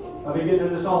know. I'll be getting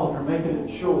to this altar, making it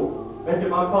sure. Making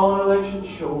my call and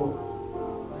election sure.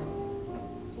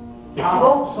 I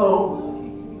hope so.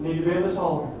 You need to be in this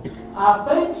altar. I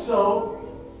think so.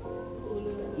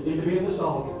 You need to be in this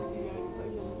altar.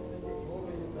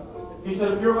 He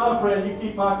said, if you're my friend, you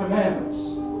keep my commandments.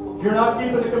 If you're not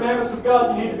keeping the commandments of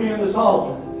God, you need to be in this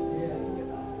altar.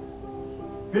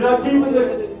 If you're not keeping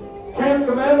the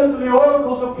commandments and the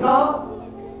oracles of God,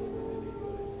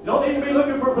 you don't need to be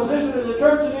looking for a position in the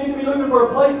church. You need to be looking for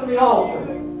a place in the altar.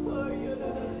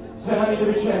 Saying, I need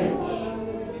to be changed.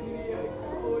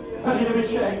 I need to be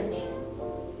changed.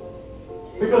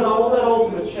 Because I want that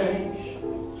ultimate change.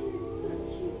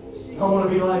 I want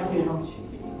to be like Him.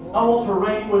 I want to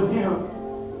reign with Him.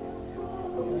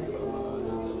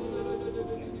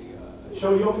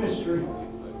 Show you a mystery.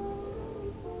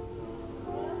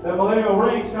 That millennial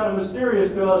reign is kind of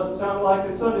mysterious to us. It sounded like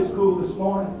in Sunday school this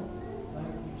morning.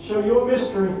 Show you a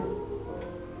mystery.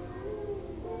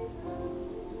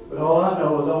 But all I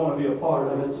know is I want to be a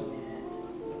part of it.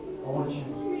 I want to change.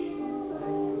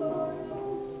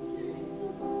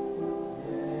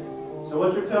 So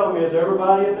what you're telling me is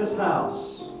everybody in this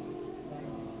house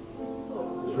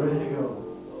is ready to go.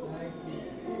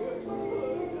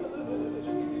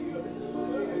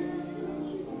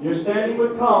 You're standing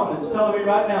with confidence telling me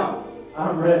right now,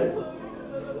 I'm ready.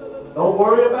 Don't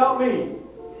worry about me,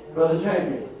 Brother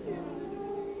Jamie.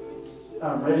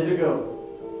 I'm ready to go.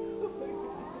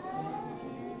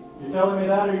 You're telling me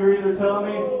that, or you're either telling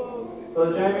me,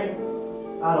 Brother Jamie,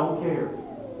 I don't care.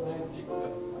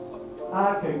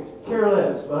 I could care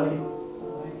less, buddy.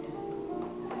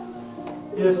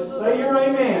 Just say your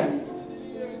amen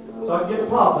so I can get the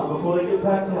papas before they get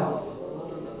packed out.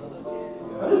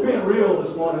 I'm just being real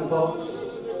this morning, folks.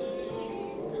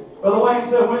 Brother Wayne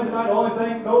said Wednesday night,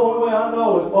 the only way I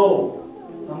know is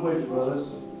bold. I'm with you, brothers.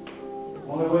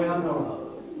 Only way I know.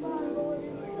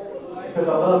 Because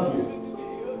I love you.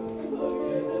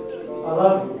 I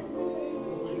love you.